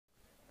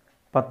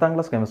10ാം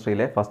class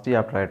കെമിസ്ട്രിയിലെ first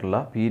chapter ആയിട്ടുള്ള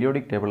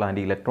periodic table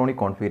and electronic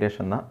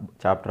configuration എന്ന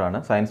ചാപ്റ്ററാണ്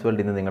സയൻസ്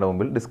വേൾഡ് ഇന്ന് നിങ്ങളുടെ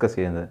മുമ്പിൽ ഡിസ്കസ്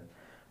ചെയ്യുന്നത്.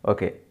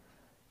 ഓക്കെ,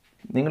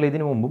 നിങ്ങൾ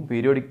ഇതിനു മുമ്പും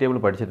പീരിയോഡിക് ടേബിൾ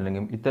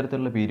പഠിച്ചിട്ടുണ്ടെങ്കിലും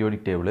ഇത്തരത്തിലുള്ള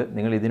പീരിയോഡിക് ടേബിൾ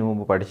നിങ്ങൾ ഇതിനു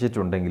മുമ്പ്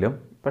പഠിച്ചിട്ടുണ്ടെങ്കിലും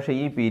പക്ഷേ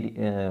ഈ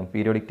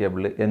പീരിയോഡിക്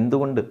ടേബിളിൽ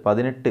എന്തുകൊണ്ട്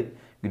 18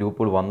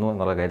 ഗ്രൂപ്പുകൾ വന്നു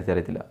എന്നുള്ള കാര്യത്തിൽ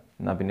അറിയത്തില്ല.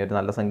 എന്നാൽ പിന്നെ ഒരു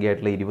നല്ല സംഖ്യ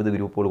ആയിട്ടുള്ള 20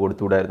 ഗ്രൂപ്പുകൾ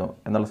കൊടുത്തുകൂടായിരുന്നോ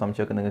എന്നുള്ള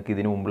സംശയമൊക്കെ നിങ്ങൾക്ക്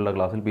ഇതിനു മുമ്പുള്ള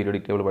ക്ലാസ്സിൽ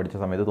പീരിയോഡിക് ടേബിൾ പഠിച്ച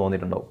സമയത്ത്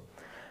തോന്നിയിട്ടുണ്ടാവും.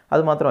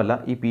 അതുമാത്രമല്ല,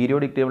 ഈ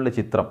പീരിയോഡിക് ടേബിളിൻ്റെ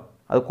ചിത്രം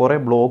അത് കുറേ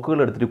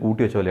ബ്ലോക്കുകൾ എടുത്തിട്ട്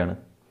കൂട്ടി വെച്ച പോലെയാണ്.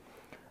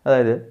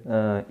 അതായത്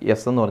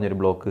എസ് എന്ന് പറഞ്ഞൊരു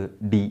ബ്ലോക്ക്,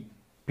 ഡി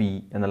പി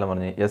എന്നെല്ലാം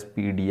പറഞ്ഞ്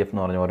SPDF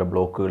എന്ന് പറഞ്ഞ ഓരോ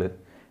ബ്ലോക്കുകൾ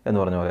എന്ന്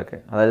പറഞ്ഞ പോലെയൊക്കെ.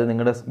 അതായത്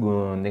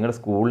നിങ്ങളുടെ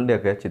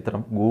സ്കൂളിൻ്റെയൊക്കെ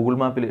ചിത്രം ഗൂഗിൾ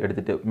മാപ്പിൽ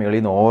എടുത്തിട്ട് മേളിൽ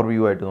നിന്ന്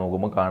ഓവർവ്യൂ ആയിട്ട്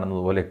നോക്കുമ്പോൾ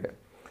കാണുന്നത് പോലെയൊക്കെ.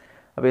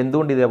 അപ്പോൾ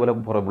എന്തുകൊണ്ട് ഇതേപോലെ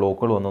കുറേ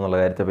ബ്ലോക്കുകൾ വന്നു എന്നുള്ള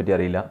കാര്യത്തെപ്പറ്റി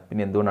അറിയില്ല.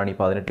 പിന്നെ എന്തുകൊണ്ടാണ് ഈ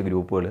 18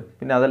 ഗ്രൂപ്പുകൾ,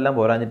 പിന്നെ അതെല്ലാം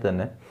പോരാഞ്ഞിട്ട്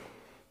തന്നെ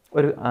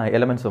ഒരു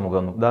എലമെൻറ്റ്സ് നമുക്ക്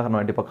വന്നു.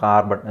 ഉദാഹരണമായിട്ട് ഇപ്പോൾ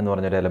കാർബൺ എന്ന്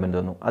പറഞ്ഞൊരു എലമെൻറ്റ്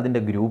വന്നു. അതിൻ്റെ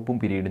ഗ്രൂപ്പും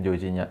പീരീഡും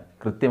ചോദിച്ചു കഴിഞ്ഞാൽ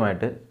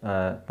കൃത്യമായിട്ട്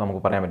നമുക്ക്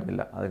പറയാൻ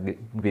പറ്റുന്നില്ല. അത്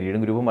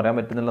പീരീഡും ഗ്രൂപ്പും പറയാൻ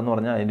പറ്റുന്നില്ലെന്ന്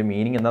പറഞ്ഞാൽ അതിൻ്റെ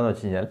മീനിങ് എന്താണെന്ന്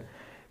വെച്ച് കഴിഞ്ഞാൽ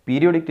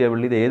പീരിയോഡിക്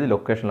ടേബിളിൽ ഇത് ഏത്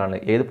ലൊക്കേഷനിലാണ്,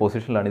 ഏത്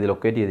പൊസിഷനിലാണ് ഇത്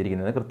ലൊക്കേറ്റ്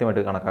ചെയ്തിരിക്കുന്നത്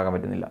കൃത്യമായിട്ട് കണക്കാക്കാൻ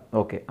പറ്റുന്നില്ല.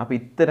 ഓക്കെ, അപ്പോൾ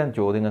ഇത്തരം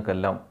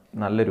ചോദ്യങ്ങൾക്കെല്ലാം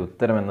നല്ലൊരു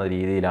ഉത്തരം എന്ന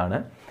രീതിയിലാണ്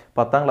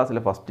 10ാം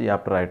ക്ലാസ്സിലെ ഫസ്റ്റ്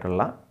ചാപ്റ്റർ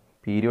ആയിട്ടുള്ള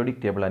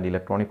periodic table and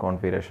electronic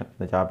configuration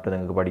എന്ന ചാപ്റ്റർ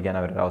നിങ്ങൾക്ക് പഠിക്കാൻ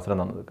അവരൊരു അവസരം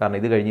തന്നത്. കാരണം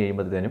ഇത് കഴിഞ്ഞ്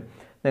കഴിയുമ്പോഴത്തേനും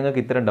നിങ്ങൾക്ക്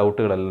ഇത്തരം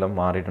ഡൗട്ടുകളെല്ലാം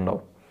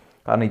മാറിയിട്ടുണ്ടാവും.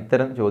 കാരണം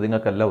ഇത്തരം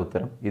ചോദ്യങ്ങൾക്കെല്ലാം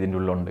ഉത്തരം ഇതിൻ്റെ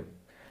ഉള്ളിലുണ്ട്.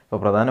 അപ്പോൾ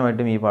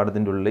പ്രധാനമായിട്ടും ഈ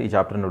പാഠത്തിൻ്റെ ഉള്ളിൽ, ഈ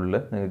ചാപ്റ്ററിൻ്റെ ഉള്ളിൽ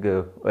നിങ്ങൾക്ക്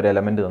ഒരു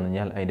എലമെൻറ്റ് തന്നു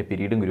കഴിഞ്ഞാൽ അതിൻ്റെ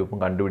പീരീഡും ഗ്രൂപ്പും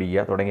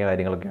കണ്ടുപിടിക്കുക തുടങ്ങിയ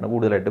കാര്യങ്ങളൊക്കെയാണ്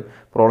കൂടുതലായിട്ടും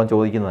പ്രോബ്ലം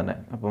ചോദിക്കുന്നത് തന്നെ.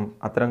 അപ്പം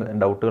അത്തരം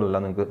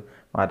ഡൗട്ടുകളെല്ലാം നിങ്ങൾക്ക്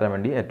മാറ്റാൻ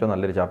വേണ്ടി ഏറ്റവും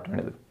നല്ലൊരു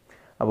ചാപ്റ്ററാണിത്.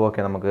 അപ്പോൾ ഓക്കെ,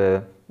 നമുക്ക്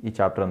ഈ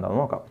ചാപ്റ്റർ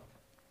എന്താണെന്ന് നോക്കാം.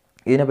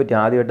 ഇതിനെപ്പറ്റി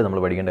ആദ്യമായിട്ട്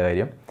നമ്മൾ പഠിക്കേണ്ട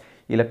കാര്യം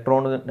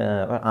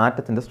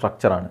ആറ്റത്തിൻ്റെ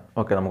സ്ട്രക്ചറാണ്.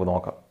 ഓക്കെ, നമുക്ക്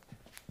നോക്കാം.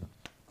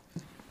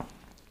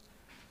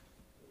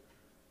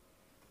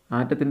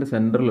 ആറ്റത്തിൻ്റെ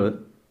സെൻറ്ററിൽ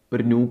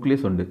ഒരു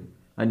ന്യൂക്ലിയസ് ഉണ്ട്.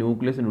 ആ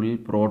ന്യൂക്ലിയസിനുള്ളിൽ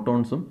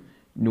പ്രോട്ടോൺസും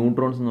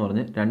ന്യൂട്രോൺസ് എന്ന്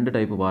പറഞ്ഞ് 2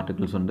 ടൈപ്പ്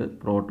പാർട്ടിക്കിൾസ് ഉണ്ട്.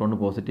 പ്രോട്ടോണിന്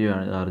പോസിറ്റീവ്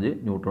ചാർജ്,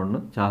 ന്യൂട്രോണിന്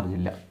ചാർജ്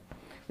ഇല്ല.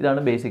 ഇതാണ്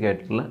ബേസിക്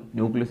ആയിട്ടുള്ള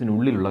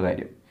ന്യൂക്ലിയസിനുള്ളിലുള്ള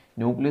കാര്യം.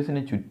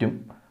 ന്യൂക്ലിയസിന് ചുറ്റും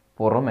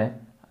പുറമെ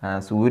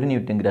സൂര്യന്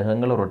ചുറ്റും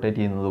ഗ്രഹങ്ങൾ റൊട്ടേറ്റ്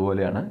ചെയ്യുന്നത്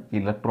പോലെയാണ്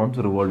ഇലക്ട്രോൺസ്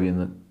റിവോൾവ്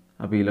ചെയ്യുന്നത്.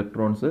 അപ്പോൾ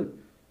ഇലക്ട്രോൺസ്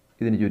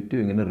ഇതിന് ചുറ്റും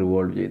ഇങ്ങനെ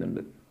റിവോൾവ്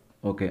ചെയ്യുന്നുണ്ട്.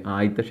 ഓക്കെ,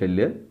 ആദ്യത്തെ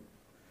ഷെല്ല്,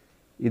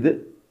 ഇത്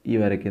ഈ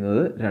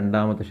വരയ്ക്കുന്നത്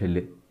രണ്ടാമത്തെ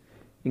ഷെല്ല്.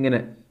 ഇങ്ങനെ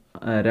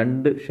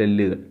 2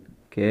 ഷെല്ലുകൾ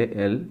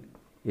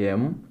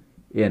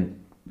KLMN,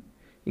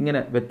 ഇങ്ങനെ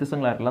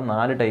വ്യത്യസ്തങ്ങളായിട്ടുള്ള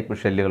 4 ടൈപ്പ്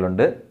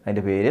ഷെല്ലുകളുണ്ട്.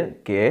 അതിൻ്റെ പേര്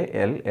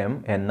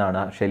KLMN ആണ്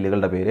ആ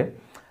ഷെല്ലുകളുടെ പേര്.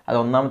 അത്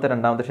ഒന്നാമത്തെ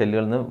രണ്ടാമത്തെ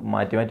ഷെല്ലുകളിൽ നിന്ന്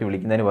മാറ്റി മാറ്റി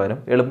വിളിക്കുന്നതിന് പകരം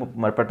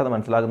പെട്ടെന്ന്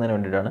മനസ്സിലാക്കുന്നതിന്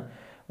വേണ്ടിയിട്ടാണ്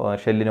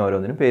ഷെല്ലിന്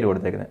ഓരോന്നിനും പേര്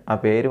കൊടുത്തേക്കുന്നത്. ആ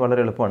പേര് വളരെ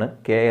എളുപ്പമാണ്,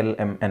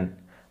 KLMN.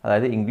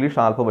 അതായത് ഇംഗ്ലീഷ്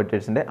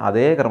ആൽഫബറ്റേഴ്സിൻ്റെ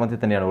അതേ ക്രമത്തിൽ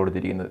തന്നെയാണ്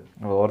കൊടുത്തിരിക്കുന്നത്.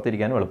 അപ്പോൾ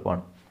ഓർത്തിരിക്കാനും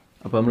എളുപ്പമാണ്.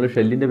 അപ്പോൾ നമ്മൾ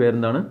ഷെല്ലിൻ്റെ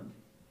പേരെന്താണ്?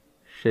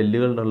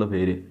 ഷെല്ലുകളുടെ ഉള്ള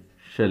പേര്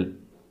ഷെൽ.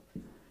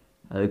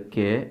 അത്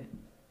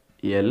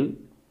KLMN.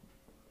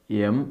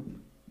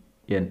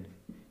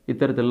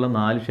 ഇത്തരത്തിലുള്ള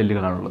 4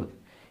 ഷെല്ലുകളാണുള്ളത്.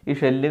 ഈ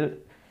ഷെല്ലുകൾ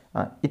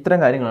ഇത്തരം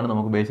കാര്യങ്ങളാണ്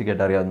നമുക്ക്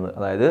ബേസിക്കായിട്ട് അറിയാവുന്നത്.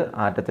 അതായത്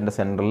ആറ്റത്തിൻ്റെ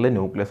സെൻറ്ററിൽ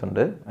ന്യൂക്ലിയസ്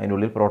ഉണ്ട്,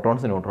 അതിനുള്ളിൽ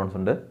പ്രോട്ടോൺസ് ന്യൂട്രോൺസ്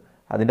ഉണ്ട്,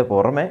 അതിൻ്റെ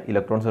പുറമെ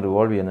ഇലക്ട്രോൺസ്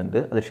റിവോൾവ് ചെയ്യുന്നുണ്ട്.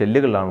 അത്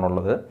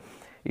ഷെല്ലുകളിലാണുള്ളത്.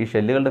 ഈ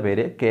ഷെല്ലുകളുടെ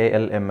പേര്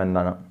KLMN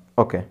ആണ്.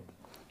 ഓക്കെ,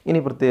 ഇനി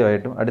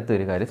പ്രത്യേകമായിട്ടും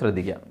അടുത്തൊരു കാര്യം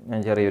ശ്രദ്ധിക്കാം. ഞാൻ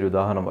ചെറിയൊരു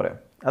ഉദാഹരണം പറയാം.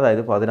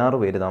 അതായത് 16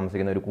 പേര്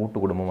താമസിക്കുന്ന ഒരു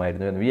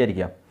കൂട്ടുകുടുംബമായിരുന്നു എന്ന്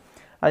വിചാരിക്കാം.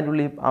 അതിൻ്റെ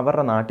ഉള്ളിൽ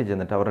അവരുടെ നാട്ടിൽ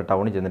ചെന്നിട്ട്, അവരുടെ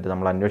ടൗണിൽ ചെന്നിട്ട്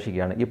നമ്മൾ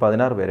അന്വേഷിക്കുകയാണ് ഈ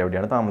 16 പേര്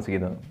എവിടെയാണ്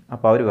താമസിക്കുന്നത്.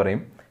 അപ്പോൾ അവർ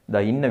പറയും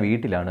ഇന്ന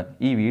വീട്ടിലാണ്,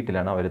 ഈ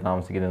വീട്ടിലാണ് അവർ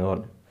താമസിക്കുന്നതെന്ന്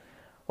പറഞ്ഞു.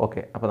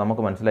 ഓക്കെ, അപ്പോൾ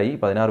നമുക്ക് മനസ്സിലായി ഈ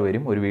 16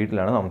 പേരും ഒരു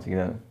വീട്ടിലാണ്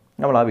താമസിക്കുന്നത്.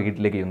 നമ്മൾ ആ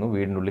വീട്ടിലേക്ക് ചെന്നു,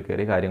 വീടിൻ്റെ ഉള്ളിൽ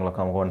കയറി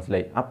കാര്യങ്ങളൊക്കെ നമുക്ക്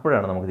മനസ്സിലായി.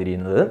 അപ്പോഴാണ് നമുക്ക്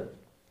തിരിയുന്നത്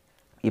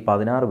ഈ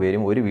 16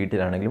 പേരും ഒരു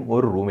വീട്ടിലാണെങ്കിലും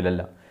ഒരു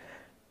റൂമിലല്ല,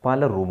 പല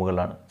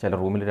റൂമുകളാണ്. ചില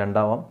റൂമിൽ 2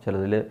 ആവാം,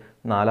 ചിലതിൽ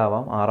 4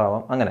 ആവാം, 6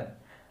 ആവാം, അങ്ങനെ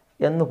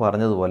എന്ന്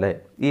പറഞ്ഞതുപോലെ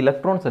ഈ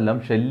ഇലക്ട്രോൺസ് എല്ലാം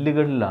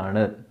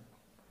ഷെല്ലുകളിലാണ്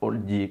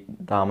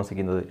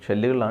താമസിക്കുന്നത്.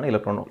 ഷെല്ലുകളിലാണ്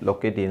ഇലക്ട്രോൺ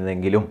ലൊക്കേറ്റ്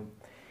ചെയ്യുന്നതെങ്കിലും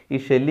ഈ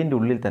ഷെല്ലിൻ്റെ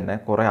ഉള്ളിൽ തന്നെ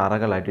കുറേ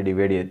അറകളായിട്ട്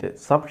ഡിവൈഡ് ചെയ്തിട്ട്,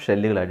 സബ്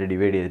ഷെല്ലുകളായിട്ട്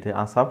ഡിവൈഡ് ചെയ്തിട്ട്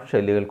ആ സബ്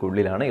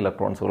ഷെല്ലുകൾക്കുള്ളിലാണ്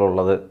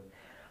ഇലക്ട്രോൺസുകളുള്ളത്.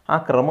 ആ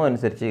ക്രമം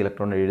അനുസരിച്ച്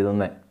ഇലക്ട്രോൺ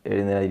എഴുതുന്ന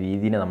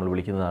രീതിയെ നമ്മൾ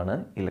വിളിക്കുന്നതാണ്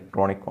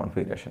ഇലക്ട്രോണിക്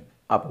കോൺഫിഗറേഷൻ.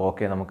 അപ്പോൾ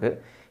ഓക്കെ, നമുക്ക്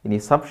ഇനി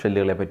സബ്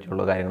ഷെല്ലുകളെ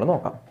പറ്റിയുള്ള കാര്യങ്ങൾ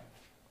നോക്കാം.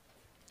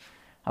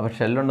 അപ്പോൾ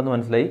ഷെല്ലുണ്ടെന്ന്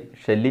മനസ്സിലായി.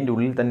 ഷെല്ലിൻ്റെ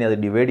ഉള്ളിൽ തന്നെ അത്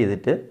ഡിവൈഡ്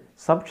ചെയ്തിട്ട്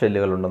സബ്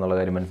ഷെല്ലുകളുണ്ടെന്നുള്ള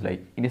കാര്യം മനസ്സിലായി.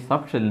 ഇനി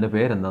സബ് ഷെല്ലിൻ്റെ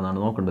പേരെന്താണെന്നാണ്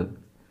നോക്കേണ്ടത്.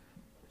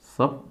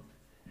 സബ്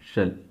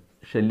ഷെൽ,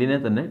 ഷെല്ലിനെ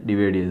തന്നെ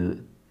ഡിവൈഡ് ചെയ്തത്.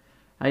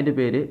 അതിൻ്റെ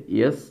പേര്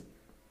SPDF.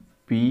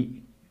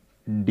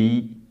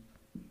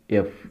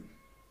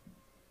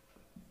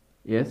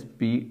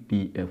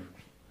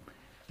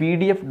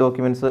 PDF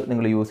ഡോക്യുമെൻറ്റ്സ്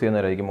നിങ്ങൾ യൂസ്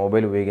ചെയ്യുന്നവരായിരിക്കും,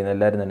 മൊബൈൽ ഉപയോഗിക്കുന്ന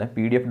എല്ലാവരും തന്നെ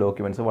PDF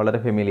ഡോക്യുമെൻറ്റ്സ് വളരെ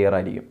ഫെമിലിയർ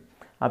ആയിരിക്കും.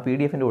 ആ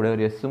PDFൻ്റെ കൂടെ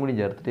ഒരു എസ്സും കൂടി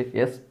ചേർത്തിട്ട്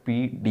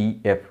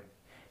SPDF.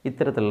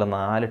 ഇത്തരത്തിലുള്ള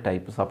 4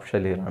 ടൈപ്പ് സബ്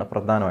ഷെല്ലുകളാണ്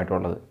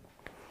പ്രധാനമായിട്ടുള്ളത്.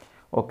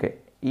 ഓക്കെ,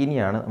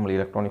 ഇനിയാണ് നമ്മൾ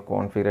ഇലക്ട്രോണിക്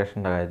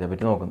കോൺഫിഗറേഷൻ്റെ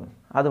കാര്യത്തെപ്പറ്റി നോക്കുന്നത്.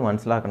 അത്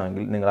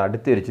മനസ്സിലാക്കണമെങ്കിൽ നിങ്ങൾ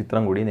അടുത്തൊരു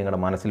ചിത്രം കൂടി നിങ്ങളുടെ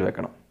മനസ്സിൽ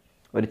വെക്കണം.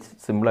 ഒരു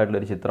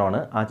സിമ്പിളായിട്ടുള്ളൊരു ചിത്രമാണ്.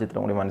 ആ ചിത്രം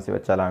കൂടി മനസ്സിൽ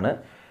വെച്ചാലാണ്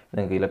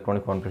നിങ്ങൾക്ക്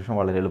ഇലക്ട്രോണിക് കോൺഫിഗറേഷൻ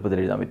വളരെ എളുപ്പത്തിൽ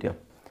എഴുതാൻ പറ്റുക.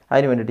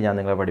 അതിന് വേണ്ടിയിട്ട് ഞാൻ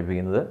നിങ്ങളെ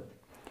പഠിപ്പിക്കുന്നത്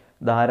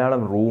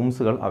ധാരാളം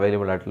റൂംസുകൾ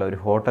അവൈലബിൾ ആയിട്ടുള്ള ഒരു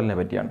ഹോട്ടലിനെ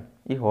പറ്റിയാണ്.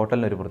 ഈ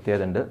ഹോട്ടലിന് ഒരു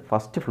പ്രത്യേകത ഉണ്ട്.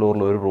 ഫസ്റ്റ്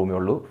ഫ്ലോറിൽ ഒരു റൂമേ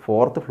ഉള്ളൂ,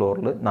 4th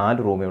ഫ്ലോറിൽ 4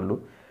 റൂമേ ഉള്ളൂ,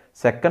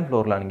 സെക്കൻഡ്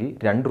ഫ്ലോറിലാണെങ്കിൽ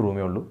 2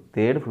 റൂമേ ഉള്ളൂ,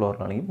 തേർഡ്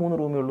ഫ്ലോറിലാണെങ്കിൽ 3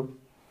 റൂമേ ഉള്ളൂ.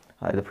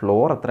 അതായത്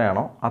ഫ്ലോർ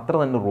എത്രയാണോ അത്ര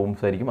തന്നെ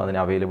റൂംസ് ആയിരിക്കും അതിന്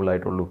അവൈലബിൾ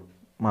ആയിട്ടുള്ളൂ.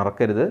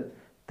 മറക്കരുത്,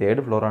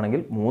 തേർഡ് ഫ്ലോർ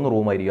ആണെങ്കിൽ 3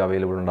 റൂമായിരിക്കും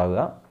അവൈലബിൾ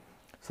ഉണ്ടാവുക,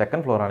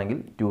 സെക്കൻഡ് ഫ്ലോർ ആണെങ്കിൽ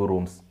 2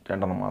 റൂംസ്,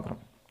 2 മാത്രം.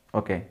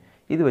 ഓക്കെ,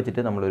 ഇത്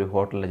വെച്ചിട്ട് നമ്മളൊരു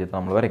ഹോട്ടലിൻ്റെ ചിത്രം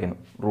നമ്മൾ വരയ്ക്കുന്നു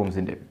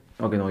റൂംസിൻ്റെ.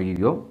 ഓക്കെ,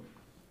 നോക്കിക്കോ.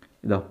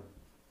 ഇതാ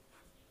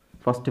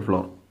ഫസ്റ്റ്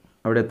ഫ്ലോർ,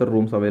 അവിടെ എത്ര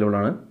റൂംസ് അവൈലബിൾ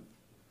ആണ്?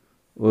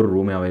 1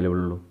 റൂമേ അവൈലബിൾ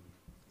ഉള്ളൂ.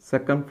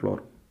 സെക്കൻഡ് ഫ്ലോർ,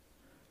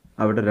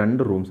 അവിടെ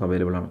 2 റൂംസ്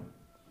അവൈലബിൾ ആണ്.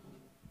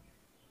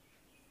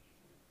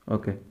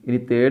 ഓക്കെ, ഇനി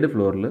തേർഡ്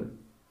ഫ്ലോറിൽ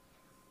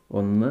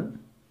 1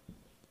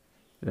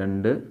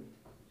 2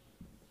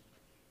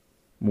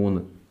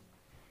 3,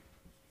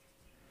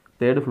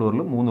 തേർഡ്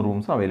ഫ്ലോറിൽ 3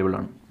 റൂംസ് അവൈലബിൾ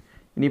ആണ്.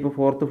 ഇനിയിപ്പോൾ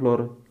ഫോർത്ത് ഫ്ലോർ,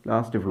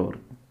 ലാസ്റ്റ് ഫ്ലോർ,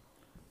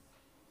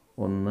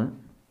 1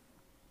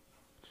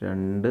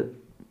 2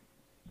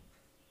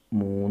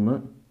 3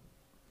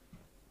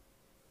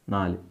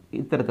 4,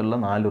 ഇത്തരത്തിലുള്ള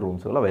 4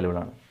 റൂംസുകൾ അവൈലബിൾ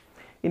ആണ്.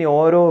 ഇനി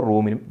ഓരോ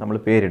റൂമിനും നമ്മൾ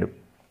പേരിടും.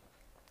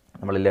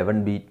 നമ്മൾ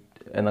 11 ബീറ്റ്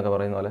എന്നൊക്കെ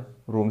പറയുന്ന പോലെ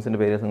റൂംസിൻ്റെ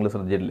പേര് നിങ്ങൾ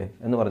ശ്രദ്ധിച്ചിട്ടില്ലേ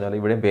എന്ന് പറഞ്ഞാൽ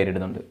ഇവിടെയും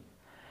പേരിടുന്നുണ്ട്.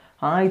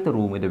 ആദ്യത്തെ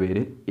റൂമിൻ്റെ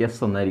പേര്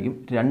എസ് എന്നായിരിക്കും,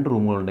 2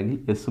 റൂമുകളുണ്ടെങ്കിൽ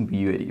എസും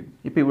പിയും ആയിരിക്കും.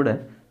 ഇപ്പോൾ ഇവിടെ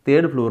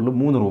തേർഡ് ഫ്ലോറിൽ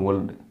 3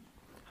 റൂമുകളുണ്ട്.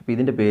 അപ്പോൾ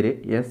ഇതിൻ്റെ പേര്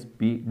എസ്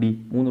പി ഡി,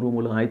 3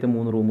 റൂമുകൾ, ആദ്യത്തെ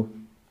 3 റൂം.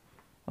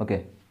 ഓക്കെ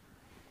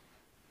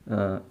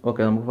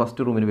ഓക്കെ, നമുക്ക്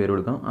ഫസ്റ്റ് റൂമിന് പേര്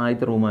കൊടുക്കാം.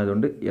 ആദ്യത്തെ റൂം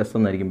ആയതുകൊണ്ട് എസ്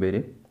എന്നായിരിക്കും പേര്.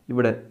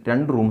 ഇവിടെ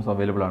 2 റൂംസ്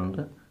അവൈലബിൾ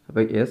ആണ്.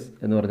 അപ്പോൾ എസ്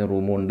എന്ന് പറഞ്ഞ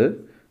റൂമുണ്ട്,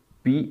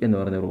 പി എന്ന്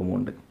പറഞ്ഞ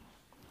റൂമുണ്ട്.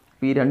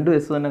 അപ്പോൾ ഈ 2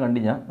 എസ് തന്നെ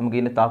കണ്ടുകഴിഞ്ഞാൽ നമുക്ക്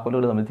ഇതിൻ്റെ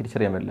താക്കോലുകൾ നമ്മൾ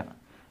തിരിച്ചറിയാൻ പറ്റില്ല.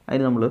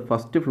 അതിന് നമ്മൾ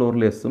ഫസ്റ്റ്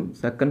ഫ്ലോറിലെ എസും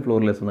സെക്കൻഡ്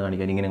ഫ്ലോറിലെ എസ് എന്ന്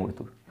കാണിക്കാൻ ഇങ്ങനെ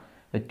കൊടുത്തു.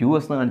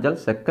 2S എന്ന് കാണിച്ചാൽ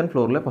സെക്കൻഡ്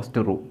ഫ്ലോറിലെ ഫസ്റ്റ്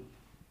റൂം,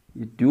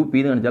 ഈ 2P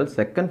എന്ന് കാണിച്ചാൽ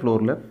സെക്കൻഡ്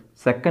ഫ്ലോറിലെ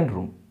സെക്കൻഡ്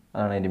റൂം,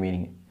 അതാണ് അതിൻ്റെ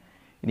മീനിങ്.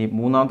 ഇനി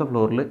മൂന്നാമത്തെ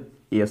ഫ്ലോറിൽ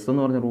എസ്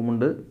എന്ന് പറഞ്ഞ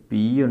റൂമുണ്ട്,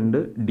 പി ഉണ്ട്,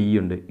 ഡി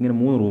ഉണ്ട്, ഇങ്ങനെ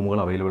 3 റൂമുകൾ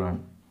അവൈലബിൾ ആണ്.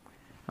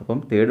 അപ്പം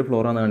തേർഡ്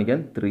ഫ്ലോറാണെന്ന് കാണിക്കാൻ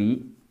 3,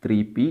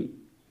 3P,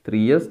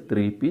 3S,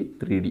 3P,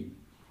 3D.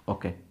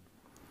 Okay,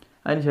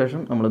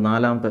 അതിനുശേഷം നമ്മൾ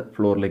 4ാമത്തെ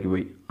ഫ്ലോറിലേക്ക്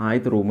പോയി.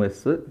 ആദ്യത്തെ room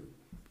S,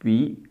 P,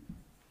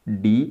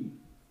 D,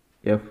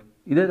 F,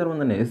 ഇതേ ക്രമം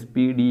തന്നെ എസ്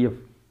പി ഡി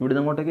എഫ്. ഇവിടെ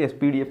അങ്ങോട്ടേക്ക് എസ്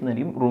പി ഡി എഫ്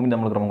എന്നായിരിക്കും റൂമിൻ്റെ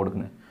നമ്മൾ ക്രമം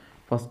കൊടുക്കുന്നത്.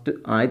 ഫസ്റ്റ്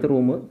ആദ്യത്തെ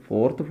room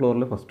fourth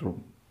ഫ്ലോറിലെ first room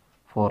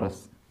 4S,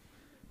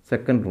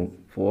 second room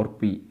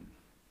 4P,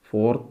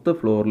 fourth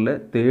ഫ്ലോറിലെ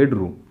third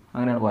room,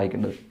 അങ്ങനെയാണ്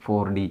വായിക്കേണ്ടത്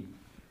 4D,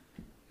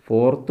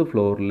 ഫോർത്ത്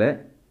ഫ്ലോറിലെ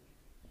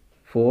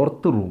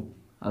ഫോർത്ത് റൂം,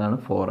 അതാണ്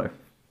 4F.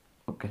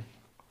 ഓക്കെ,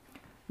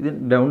 ഇത്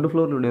ഗ്രൗണ്ട്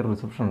ഫ്ലോറിലുള്ള ഒരു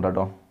റിസപ്ഷൻ ഉണ്ട്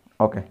കേട്ടോ.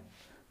 ഓക്കെ,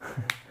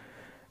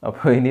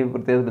 അപ്പോൾ ഇനി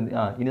പ്രത്യേകിച്ച്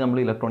ഇനി നമ്മൾ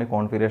ഇലക്ട്രോണിക്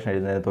കോൺഫിഗറേഷൻ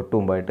എഴുതുന്നതിന് തൊട്ട്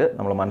മുമ്പായിട്ട്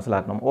നമ്മൾ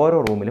മനസ്സിലാക്കണം ഓരോ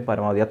റൂമിലും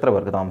പരമാവധി എത്ര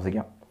പേർക്ക്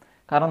താമസിക്കാം.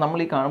 കാരണം നമ്മൾ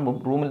ഈ കാണുമ്പം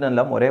റൂമിൽ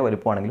നിന്നെല്ലാം ഒരേ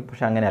വലുപ്പമാണെങ്കിലും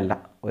പക്ഷേ അങ്ങനെയല്ല,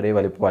 ഒരേ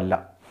വലുപ്പമല്ല,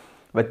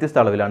 വ്യത്യസ്ത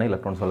അളവിലാണ്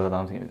ഇലക്ട്രോൺസുകൾ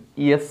താമസിക്കുന്നത്.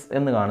 ഈ എസ്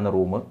എന്ന് കാണുന്ന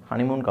റൂം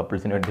ഹണിമൂൺ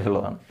കപ്പിൾസിന്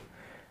വേണ്ടിയിട്ടുള്ളതാണ്.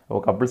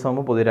 അപ്പോൾ കപ്പിൾസ്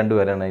ആകുമ്പോൾ പൊതുവെ 2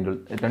 പേരാണ്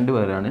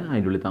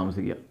അതിൻ്റെ ഉള്ളിൽ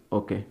താമസിക്കുക.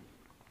 ഓക്കെ,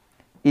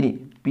 ഇനി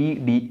പി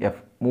ഡി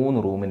എഫ്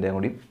 3 റൂമിൻ്റെ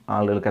കൂടി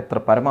ആളുകൾക്ക്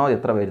പരമാവധി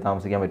എത്ര പേര്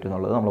താമസിക്കാൻ പറ്റും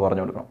എന്നുള്ളത് നമ്മൾ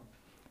പറഞ്ഞു കൊടുക്കണം.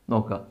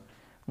 നോക്കുക,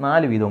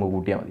 4 വീതം അങ്ങ്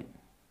കൂട്ടിയാൽ മതി.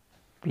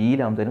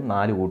 പിയിലാകുമ്പോഴത്തേനും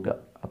 4 കൂട്ടുക,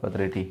 അപ്പോൾ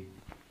എത്ര കിട്ടി?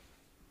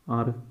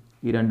 6.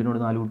 ഈ 2നോട്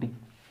 4 കൂട്ടി.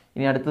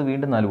 ഇനി അടുത്ത്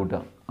വീണ്ടും 4 കൂട്ടുക,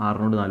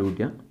 6നോട് 4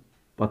 കൂട്ടിയ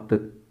 10,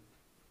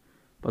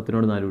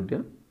 10നോട് 4 കൂട്ടിയ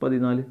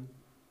 14.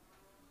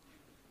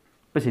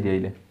 ഇപ്പോൾ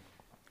ശരിയായില്ലേ?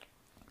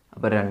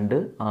 അപ്പോൾ 2,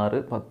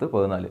 6, 10,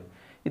 14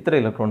 ഇത്ര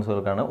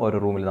ഇലക്ട്രോൺസുകൾക്കാണ് ഓരോ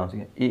റൂമിൽ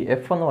താമസിക്കുക. ഈ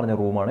എഫ് എന്ന് പറഞ്ഞ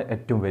റൂമാണ്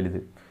ഏറ്റവും വലുത്.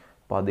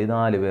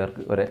 14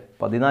 പേർക്ക് വരെ,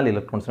 14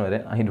 ഇലക്ട്രോൺസിന് വരെ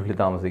അതിൻ്റെ ഉള്ളിൽ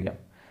താമസിക്കാം.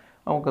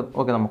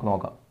 നമുക്ക്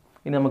നോക്കാം.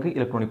 ഇനി നമുക്ക്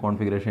ഇലക്ട്രോണിക്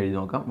കോൺഫിഗറേഷൻ എഴുതി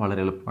നോക്കാം. വളരെ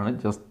എളുപ്പമാണ്,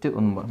 ജസ്റ്റ്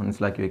ഒന്ന്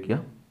മനസ്സിലാക്കി വെക്കുക.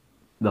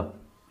 ഇതാ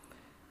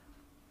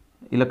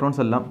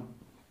ഇലക്ട്രോൺസ് എല്ലാം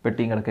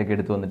പെട്ടിയും കിടക്കൊക്കെ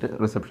എടുത്ത് വന്നിട്ട്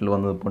റിസപ്ഷനിൽ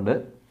വന്ന് നിൽപ്പുണ്ട്.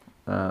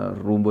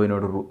 റൂം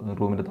ബോയിനോട്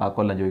റൂമിൻ്റെ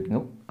താക്കോലെല്ലാം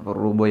ചോദിക്കുന്നു. അപ്പോൾ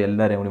റൂം ബോയ്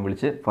എല്ലാവരെയും കൂടി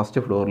വിളിച്ച്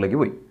ഫസ്റ്റ് ഫ്ലോറിലേക്ക്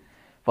പോയി.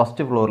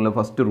 ഫസ്റ്റ് ഫ്ലോറിലെ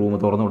ഫസ്റ്റ് റൂം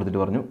തുറന്നു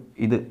കൊടുത്തിട്ട് പറഞ്ഞു,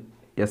 ഇത്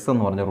എസ്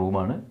എന്ന് പറഞ്ഞ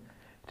റൂമാണ്,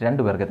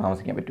 2 പേർക്ക്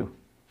താമസിക്കാൻ പറ്റൂ.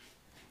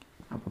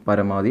 അപ്പോൾ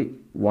പരമാവധി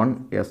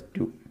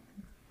 1S2.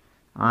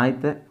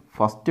 ആദ്യത്തെ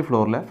ഫസ്റ്റ്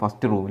ഫ്ലോറിലെ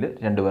ഫസ്റ്റ് റൂമിൽ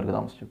 2 പേർക്ക്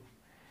താമസിച്ചു.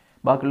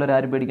 ബാക്കിയുള്ളവർ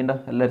ആരും പേടിക്കേണ്ട,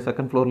 എല്ലാവരും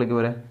സെക്കൻഡ് ഫ്ലോറിലേക്ക്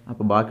വരാം.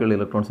 അപ്പോൾ ബാക്കിയുള്ള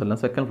ഇലക്ട്രോൺസ് എല്ലാം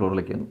സെക്കൻഡ്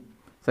ഫ്ലോറിലേക്ക് വന്നു.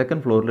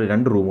 സെക്കൻഡ് ഫ്ലോറിൽ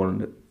 2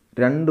 റൂമുകളുണ്ട്.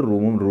 2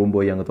 റൂമും റൂം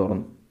ബോയ് അങ്ങ്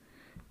തുറന്നു.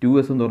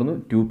 2S തുറന്നു,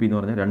 2P എന്ന്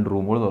പറഞ്ഞാൽ 2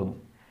 റൂമുകൾ തുറന്നു.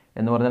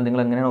 എന്ന് പറഞ്ഞാൽ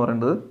നിങ്ങൾ എങ്ങനെയാണ്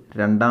പറയേണ്ടത്?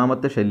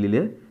 2ാമത്തെ ഷെല്ലിൽ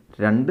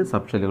 2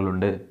 സബ്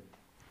ഷെല്ലുകളുണ്ട്.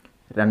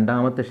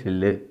 2ാമത്തെ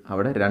ഷെല്ല്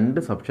അവിടെ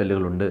 2 സബ്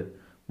ഷെല്ലുകളുണ്ട്.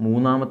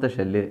 3ാമത്തെ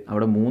ഷെല്ല്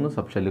അവിടെ 3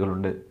 സബ്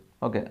ഷെല്ലുകളുണ്ട്.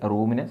 ഓക്കെ,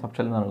 റൂമിനെ സബ്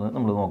ഷെല്ല് എന്നാണ്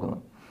നമ്മൾ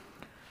നോക്കുന്നത്.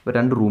 അപ്പോൾ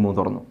 2 റൂമും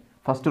തുറന്നു.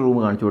 ഫസ്റ്റ് റൂം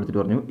കാണിച്ചു കൊടുത്തിട്ട്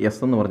പറഞ്ഞു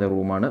എസ് എന്ന് പറഞ്ഞ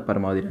റൂമാണ്,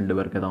 പരമാവധി 2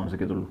 പേർക്കേ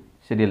താമസിക്കത്തുള്ളൂ.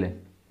 ശരിയല്ലേ?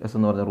 എസ്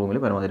എന്ന് പറഞ്ഞ റൂമിൽ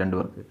പരമാവധി 2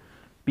 പേർക്ക്.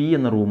 പി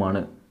എന്ന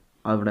റൂമാണ്,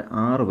 അവിടെ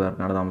 6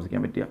 പേർക്കാണ് താമസിക്കാൻ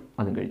പറ്റുക.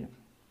 അതും കഴിഞ്ഞു.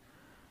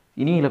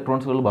 ഇനി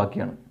ഇലക്ട്രോൺസുകൾ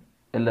ബാക്കിയാണ്.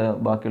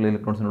 ബാക്കിയുള്ള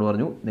ഇലക്ട്രോൺസിനോട്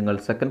പറഞ്ഞു, നിങ്ങൾ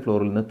സെക്കൻഡ്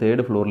ഫ്ലോറിൽ നിന്ന്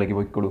തേർഡ് ഫ്ലോറിലേക്ക്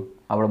പോയിക്കോളൂ,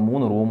 അവിടെ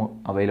 3 റൂം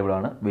അവൈലബിൾ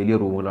ആണ്, വലിയ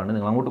റൂമുകളാണ്,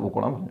 നിങ്ങൾ അങ്ങോട്ട്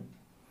പോയിക്കോളാൻ പറഞ്ഞു.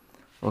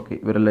 ഓക്കെ,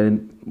 ഇവരെല്ലാം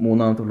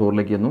 3ാമത്തെ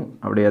ഫ്ലോറിലേക്ക് വന്നു.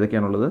 അവിടെ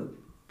ഏതൊക്കെയാണുള്ളത്?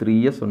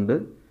 3S ഉണ്ട്,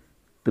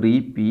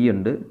 3P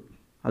ഉണ്ട്,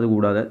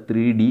 അതുകൂടാതെ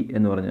 3D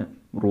എന്ന് പറഞ്ഞ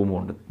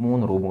റൂമുണ്ട്.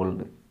 3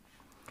 റൂമുകളുണ്ട്.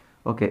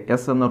 ഓക്കെ,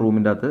 എസ് എന്ന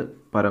റൂമിൻ്റെ അകത്ത്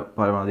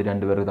പരമാവധി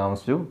 2 പേർക്ക്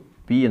താമസിച്ചു.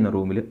 പി എന്ന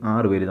റൂമിൽ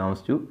 6 പേര്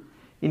താമസിച്ചു.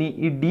 ഇനി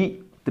ഈ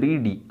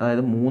 3D,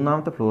 അതായത്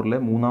 3ാമത്തെ ഫ്ലോറിലെ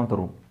 3ാമത്തെ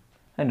റൂം,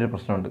 അതിൻ്റെ ഒരു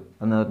പ്രശ്നമുണ്ട്.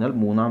 എന്ന് പറഞ്ഞാൽ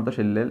മൂന്നാമത്തെ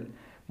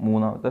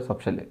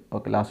sub shell,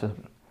 okay, last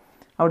sub,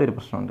 അവിടെ ഒരു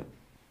പ്രശ്നമുണ്ട്.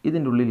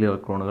 ഇതിൻ്റെ ഉള്ളിൽ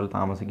ഇലക്ട്രോണുകൾ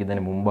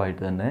താമസിക്കുന്നതിന്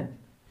മുമ്പായിട്ട് തന്നെ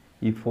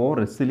ഈ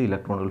 4s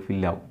ഇലക്ട്രോണുകൾ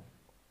ഫില്ലാവും.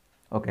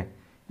 ഓക്കെ,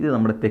 ഇത്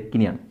നമ്മുടെ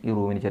തെക്കിനെയാണ്. ഈ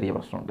റൂമിന് ചെറിയ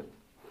പ്രശ്നമുണ്ട്.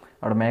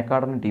 അവിടെ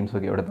മേക്കാടനും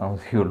ടീംസൊക്കെ അവിടെ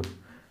താമസിക്കുകയുള്ളൂ.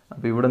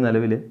 അപ്പോൾ ഇവിടെ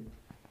നിലവിൽ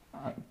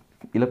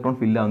ഇലക്ട്രോൺ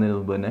ഫില്ലാവുന്നതിന്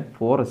മുമ്പ് തന്നെ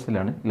 4s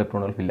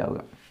ഇലക്ട്രോണുകൾ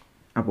ഫില്ലാവുക.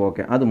 അപ്പോൾ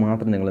ഓക്കെ, അത്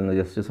മാത്രം നിങ്ങളിന്ന്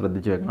ജസ്റ്റ്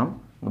ശ്രദ്ധിച്ച് വെക്കണം,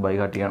 ഒന്ന്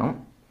ബൈഹാർട്ട് ചെയ്യണം.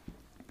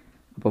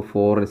 അപ്പോൾ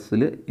 4s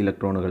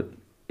ഇലക്ട്രോണുകൾ,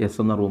 എസ്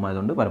എന്ന റൂം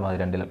ആയതുകൊണ്ട് പരമാവധി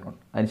 2 ഇലക്ട്രോൺ.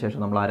 അതിനുശേഷം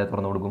നമ്മൾ ആരെ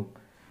തുറന്നു കൊടുക്കും?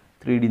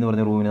 3D എന്ന്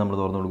പറഞ്ഞ റൂമിനെ നമ്മൾ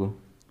തുറന്നു കൊടുക്കും.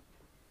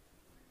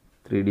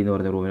 3D എന്ന്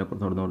പറഞ്ഞ റൂമിനെ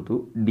തുറന്നു കൊടുത്തു.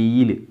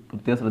 ഡിയിൽ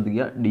പ്രത്യേകം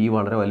ശ്രദ്ധിക്കുക, ഡി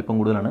വളരെ വലിപ്പം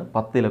കൂടുതലാണ്,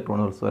 10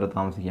 ഇലക്ട്രോണുകൾസ് വരെ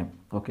താമസിക്കാം.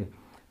 ഓക്കെ,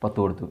 10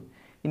 കൊടുത്തു.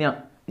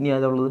 ഇനി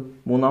അതുള്ളത്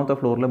മൂന്നാമത്തെ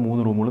ഫ്ലോറിലെ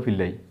 3 റൂമുകൾ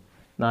ഫില്ലായി.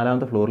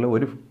 നാലാമത്തെ ഫ്ലോറിലെ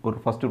ഒരു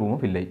ഫസ്റ്റ് റൂമും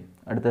ഫില്ലായി.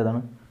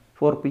 അടുത്തേതാണ്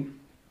 4p.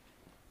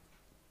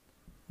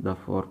 ഇതാ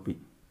 4p.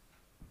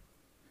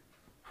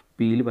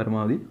 പിയിൽ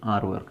പരമാവധി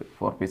 6 പേർക്ക്,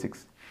 4p6.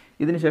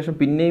 ഇതിന് ശേഷം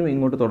പിന്നെയും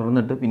ഇങ്ങോട്ട്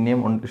തുടർന്നിട്ട് പിന്നെയും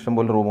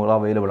ഇഷ്ടംപോലെ റൂമുകൾ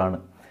അവൈലബിൾ ആണ്.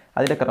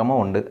 അതിൻ്റെ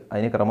ക്രമമുണ്ട്.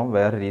 അതിന് ക്രമം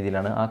വേറെ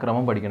രീതിയിലാണ്. ആ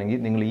ക്രമം പഠിക്കണമെങ്കിൽ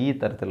നിങ്ങൾ ഈ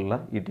തരത്തിലുള്ള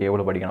ഈ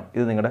ടേബിൾ പഠിക്കണം.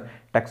 ഇത് നിങ്ങളുടെ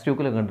ടെക്സ്റ്റ്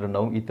ബുക്കിൽ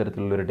കണ്ടിട്ടുണ്ടാവും ഈ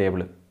തരത്തിലുള്ളൊരു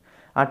ടേബിൾ.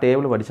 ആ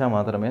ടേബിൾ പഠിച്ചാൽ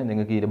മാത്രമേ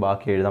നിങ്ങൾക്ക് ഇതിൽ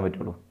ബാക്കി എഴുതാൻ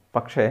പറ്റുള്ളൂ.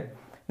 പക്ഷേ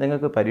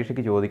നിങ്ങൾക്ക്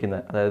പരീക്ഷയ്ക്ക്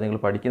ചോദിക്കുന്നത്, അതായത് നിങ്ങൾ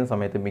പഠിക്കുന്ന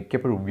സമയത്ത്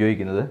മിക്കപ്പോഴും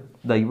ഉപയോഗിക്കുന്നത്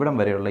ഇവിടം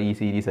വരെയുള്ള ഈ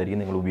സീരീസ്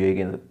ആയിരിക്കും നിങ്ങൾ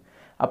ഉപയോഗിക്കുന്നത്.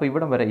 അപ്പോൾ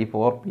ഇവിടം വരെ ഈ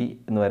 4p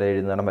എന്ന് വരെ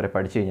എഴുതുന്നിടം വരെ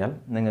പഠിച്ചു കഴിഞ്ഞാൽ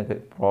നിങ്ങൾക്ക്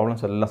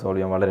പ്രോബ്ലംസ് എല്ലാം സോൾവ്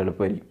ചെയ്യാൻ വളരെ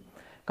എളുപ്പമായിരിക്കും.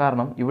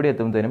 കാരണം ഇവിടെ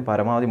എത്തുമ്പോഴത്തേനും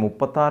പരമാവധി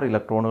 36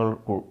 ഇലക്ട്രോണുകൾ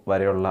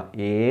വരെയുള്ള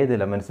ഏത്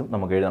എലമെൻസും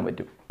നമുക്ക് എഴുതാൻ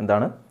പറ്റും.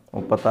 എന്താണ്?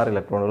 36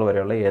 ഇലക്ട്രോണുകൾ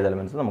വരെയുള്ള ഏത്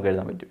എലമെൻസും നമുക്ക്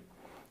എഴുതാൻ പറ്റും.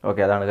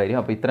 ഓക്കെ, അതാണ് കാര്യം.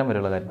 അപ്പോൾ ഇത്തരം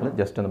വരെയുള്ള കാര്യങ്ങൾ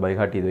ജസ്റ്റ് ഒന്ന്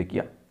ബൈഹാർട്ട് ചെയ്ത്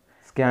വെക്കുക.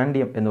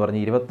 സ്കാൻഡിയം എന്ന്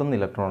പറഞ്ഞ് 21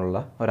 ഇലക്ട്രോണുള്ള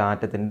ഒരു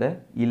ആറ്റത്തിൻ്റെ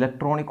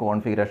ഇലക്ട്രോണിക്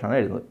കോൺഫിഗറേഷനാണ്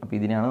എഴുതുന്നത്. അപ്പോൾ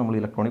ഇതിനെയാണ് നമ്മൾ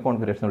ഇലക്ട്രോണിക്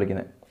കോൺഫിഗറേഷൻ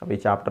വിളിക്കുന്നത്. അപ്പോൾ ഈ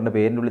ചാപ്റ്ററിൻ്റെ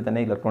പേരിൻ്റെ ഉള്ളിൽ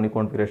തന്നെ ഇലക്ട്രോണിക്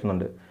കോൺഫിഗറേഷൻ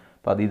ഉണ്ട്.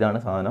 അപ്പോൾ ഇതാണ്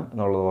സാധനം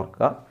എന്നുള്ളത്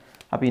ഓർക്കുക.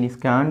 അപ്പോൾ ഇനി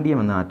സ്കാൻഡിയം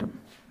എന്ന ആറ്റം,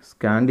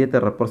 സ്കാൻഡിയത്തെ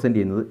റെപ്രസെൻറ്റ്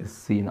ചെയ്യുന്നത്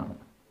SC എന്നാണ്.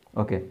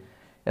 ഓക്കെ,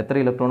 എത്ര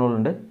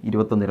ഇലക്ട്രോണുകളുണ്ട്?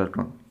 21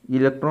 ഇലക്ട്രോൺ.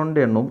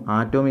 ഇലക്ട്രോണിൻ്റെ എണ്ണവും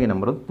ആറ്റോമിക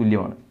നമ്പറും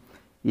തുല്യമാണ്.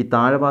 ഈ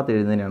താഴെ ഭാഗത്ത്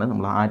എഴുതുന്നതിനാണ്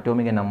നമ്മൾ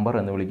ആറ്റോമിക നമ്പർ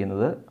എന്ന്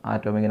വിളിക്കുന്നത്.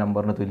 ആറ്റോമിക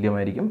നമ്പറിന്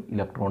തുല്യമായിരിക്കും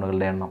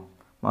ഇലക്ട്രോണുകളുടെ എണ്ണം,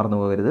 മറന്നു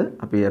പോകരുത്.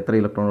 അപ്പോൾ എത്ര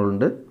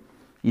ഇലക്ട്രോണുകളുണ്ട്?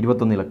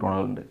 21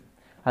 ഇലക്ട്രോണുകളുണ്ട്.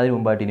 അതിന്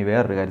മുമ്പായിട്ട് ഇനി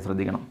വേറൊരു കാര്യം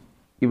ശ്രദ്ധിക്കണം.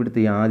 ഇവിടുത്തെ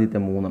ഈ ആദ്യത്തെ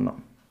 3 എണ്ണം,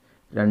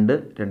 2,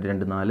 2,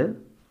 2, 4,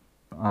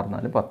 6,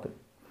 4, 10,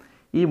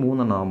 ഈ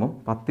 3 എണ്ണം ആകുമ്പോൾ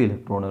 10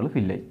 ഇലക്ട്രോണുകൾ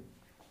ഫില്ലായി.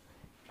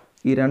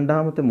 ഈ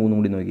രണ്ടാമത്തെ 3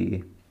 കൂടി നോക്കിക്കേ,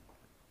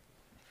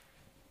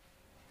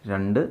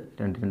 2,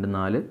 2, 2,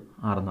 4,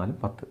 6, 4,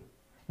 10,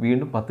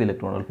 വീണ്ടും 10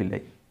 ഇലക്ട്രോണുകൾ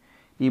ഫില്ലായി.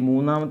 ഈ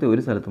മൂന്നാമത്തെ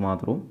ഒരു സ്ഥലത്ത്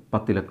മാത്രവും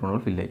 10 ഇലക്ട്രോണുകൾ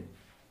ഫില്ലായി.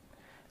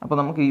 അപ്പോൾ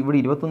നമുക്ക് ഇവിടെ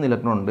 21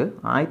 ഇലക്ട്രോൺ ഉണ്ട്.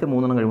 ആദ്യത്തെ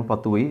 3 എണ്ണം കഴിയുമ്പോൾ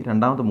 10 പോയി,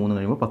 രണ്ടാമത്തെ 3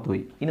 കഴിയുമ്പോൾ 10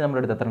 പോയി. ഇനി നമ്മുടെ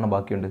അടുത്ത് എത്ര എണ്ണം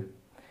ബാക്കിയുണ്ട്?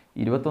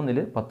 21-ൽ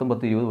 10,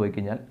 10, 20 പോയി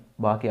കഴിഞ്ഞാൽ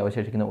ബാക്കി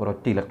അവശേഷിക്കുന്ന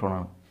ഒരൊറ്റ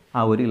ഇലക്ട്രോണാണ്.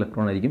 ആ ഒരു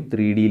ഇലക്ട്രോൺ ആയിരിക്കും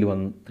 3D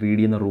വന്ന് 3D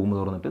എന്ന റൂം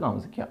തുറന്നിട്ട്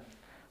താമസിക്കുക.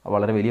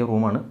 വളരെ വലിയ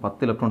റൂമാണ്,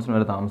 10 ഇലക്ട്രോൺസിന്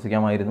വരെ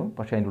താമസിക്കാമായിരുന്നു.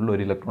 പക്ഷേ അതിൻ്റെ ഉള്ളിൽ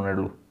ഒരു ഇലക്ട്രോണേ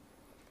ഉള്ളൂ.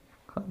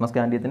 കാരണം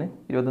സ്കാൻഡിയത്തിന്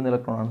 21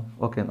 ഇലക്ട്രോണാണ്.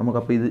 ഓക്കെ,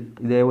 നമുക്കപ്പോൾ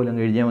ഇതേപോലെ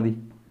അങ്ങ് എഴുതിയാൽ മതി.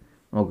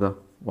 നോക്കുക,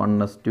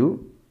 1s2,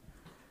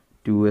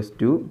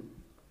 2s2,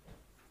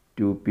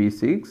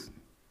 2p6,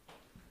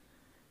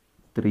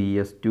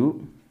 3s2,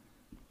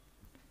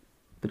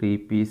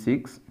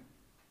 3p6,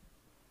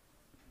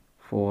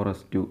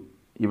 4s2.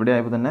 ഇവിടെ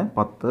ആയപ്പോൾ തന്നെ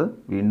 10,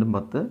 വീണ്ടും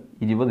 10,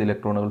 20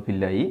 ഇലക്ട്രോണുകൾ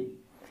ഫില്ലായി.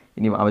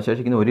 ഇനി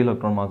അവശേഷിക്കുന്ന ഒരു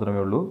ഇലക്ട്രോൺ മാത്രമേ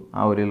ഉള്ളൂ.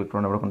 ആ ഒരു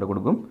ഇലക്ട്രോൺ ഇവിടെ കൊണ്ട്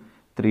കൊടുക്കും.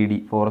 3D,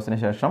 4sന്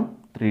ശേഷം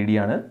 3D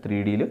ആണ്.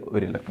 3Dയിൽ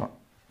ഒരു ഇലക്ട്രോൺ,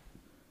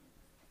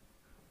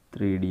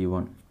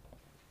 3d1.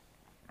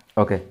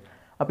 ഓക്കെ,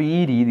 അപ്പോൾ ഈ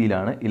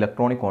രീതിയിലാണ്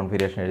ഇലക്ട്രോണിക്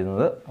കോൺഫിഗറേഷൻ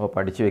എഴുതുന്നത്. അപ്പോൾ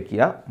പഠിച്ചു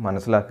വെക്കുക,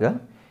 മനസ്സിലാക്കുക.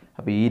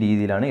 അപ്പോൾ ഈ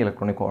രീതിയിലാണ്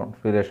ഇലക്ട്രോണിക്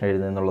കോൺഫിഗറേഷൻ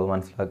എഴുതുന്നത് എന്നുള്ളത്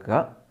മനസ്സിലാക്കുക.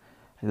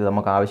 ഇത്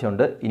നമുക്ക്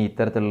ആവശ്യമുണ്ട്. ഇനി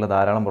ഇത്തരത്തിലുള്ള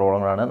ധാരാളം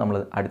പ്രോബ്ലങ്ങളാണ് നമ്മൾ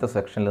അടുത്ത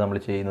സെക്ഷനിൽ നമ്മൾ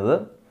ചെയ്യുന്നത്.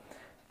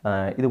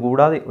 ഇത്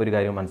കൂടാതെ ഒരു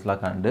കാര്യം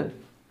മനസ്സിലാക്കാനുണ്ട്.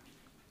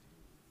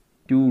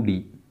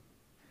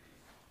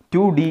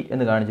 2D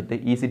എന്ന് കാണിച്ചിട്ട്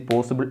ഈസ് ഇറ്റ്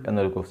പോസിബിൾ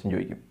എന്നൊരു ക്വസ്റ്റ്യൻ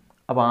ചോദിക്കും.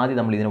 അപ്പോൾ ആദ്യം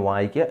നമ്മൾ ഇതിനെ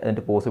വായിക്കുക,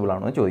 എന്നിട്ട് പോസിബിൾ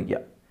ആണോ എന്ന് ചോദിക്കുക.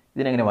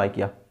 ഇതിനെങ്ങനെ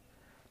വായിക്കുക?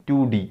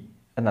 2D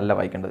എന്നല്ല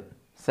വായിക്കേണ്ടത്.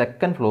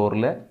 സെക്കൻഡ്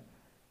ഫ്ലോറിലെ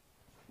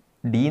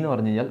D എന്ന്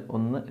പറഞ്ഞു കഴിഞ്ഞാൽ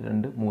 1,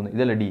 2, 3,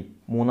 ഇതല്ല D,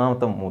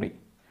 മൂന്നാമത്തെ മുറി.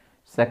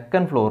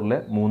 സെക്കൻഡ് ഫ്ലോറിലെ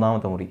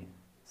മൂന്നാമത്തെ മുറി.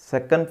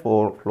 സെക്കൻഡ്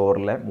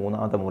ഫ്ലോറിലെ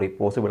മൂന്നാമത്തെ മുറി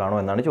പോസിബിൾ ആണോ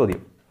എന്നാണ്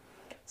ചോദ്യം.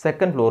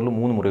 സെക്കൻഡ് ഫ്ലോറിൽ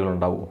 3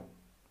 മുറികളുണ്ടാവുമോ?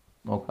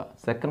 നോക്കുക,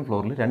 സെക്കൻഡ്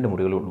ഫ്ലോറിൽ 2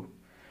 മുറികളേ ഉള്ളൂ.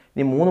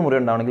 ഇനി 3 മുറി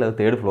ഉണ്ടാവണമെങ്കിൽ അത്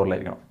തേർഡ്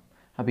ഫ്ലോറിലായിരിക്കണം.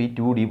 അപ്പോൾ ഈ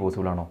 2D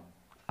പോസിബിൾ ആണോ?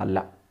 അല്ല,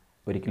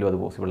 ഒരിക്കലും അത്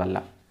പോസിബിൾ അല്ല.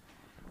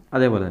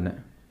 അതേപോലെ തന്നെ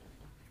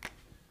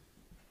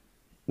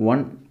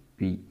 1p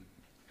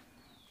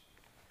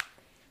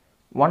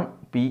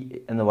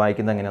എന്ന്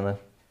വായിക്കുന്നത് എങ്ങനെയാണ്?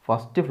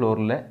 ഫസ്റ്റ്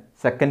ഫ്ലോറിലെ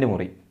സെക്കൻഡ്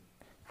മുറി.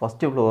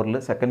 ഫസ്റ്റ് ഫ്ലോറിൽ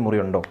സെക്കൻഡ് മുറി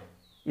ഉണ്ടോ?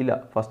 ഇല്ല,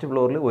 ഫസ്റ്റ്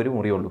ഫ്ലോറിൽ ഒരു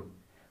മുറിയേ ഉള്ളൂ,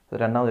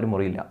 രണ്ടാമതൊരു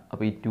മുറിയില്ല.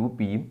 അപ്പോൾ ഈ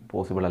 2pയും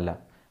പോസിബിൾ അല്ല.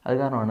 അത്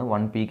കാരണമാണ്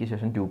 1pക്ക്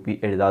ശേഷം 2p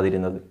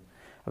എഴുതാതിരുന്നത്.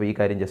 അപ്പോൾ ഈ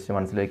കാര്യം ജസ്റ്റ്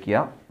മനസ്സിലാക്കുക.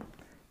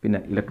 പിന്നെ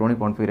ഇലക്ട്രോണിക്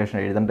കോൺഫിഗറേഷൻ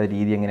എഴുതേണ്ട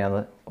രീതി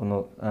എങ്ങനെയാണെന്ന് ഒന്ന്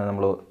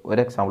നമ്മൾ ഒരു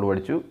എക്സാമ്പിൾ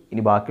പഠിച്ചു.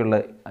 ഇനി ബാക്കിയുള്ള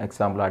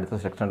എക്സാമ്പിൾ അടുത്ത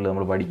സെക്ഷനിൽ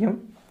നമ്മൾ പഠിക്കും.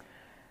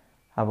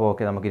 അപ്പോൾ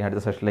ഓക്കെ, നമുക്കിനി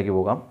അടുത്ത സെഷനിലേക്ക്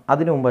പോകാം.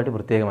 അതിന് മുമ്പായിട്ട്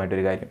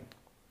പ്രത്യേകമായിട്ടൊരു കാര്യം,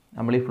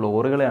 നമ്മൾ ഈ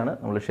ഫ്ലോറുകളെയാണ്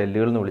നമ്മൾ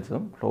ഷെല്ലുകൾ എന്ന്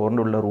വിളിച്ചതും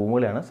ഫ്ലോറിൻ്റെ ഉള്ള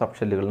റൂമുകളെയാണ് സബ്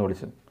ഷെല്ലുകൾ എന്ന്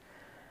വിളിച്ചതും.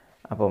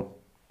 അപ്പം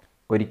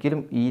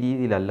ഒരിക്കലും ഈ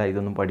രീതിയിലല്ല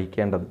ഇതൊന്നും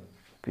പഠിക്കേണ്ടത്.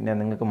 പിന്നെ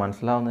നിങ്ങൾക്ക്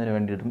മനസ്സിലാവുന്നതിന്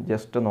വേണ്ടിയിട്ടും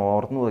ജസ്റ്റ് ഒന്ന്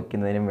ഓർമ്മ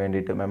വയ്ക്കുന്നതിനും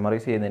വേണ്ടിയിട്ട്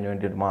മെമ്മറൈസ് ചെയ്യുന്നതിന്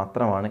വേണ്ടിയിട്ട്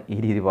മാത്രമാണ് ഈ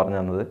രീതി പറഞ്ഞു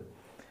തന്നത്.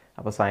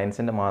 അപ്പോൾ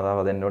സയൻസിൻ്റെ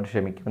മാതാവ് അതെന്നോട്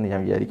ക്ഷമിക്കുമെന്ന്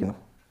ഞാൻ വിചാരിക്കുന്നു.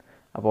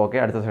 അപ്പോൾ ഓക്കെ,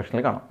 അടുത്ത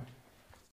സെക്ഷനിൽ കാണാം.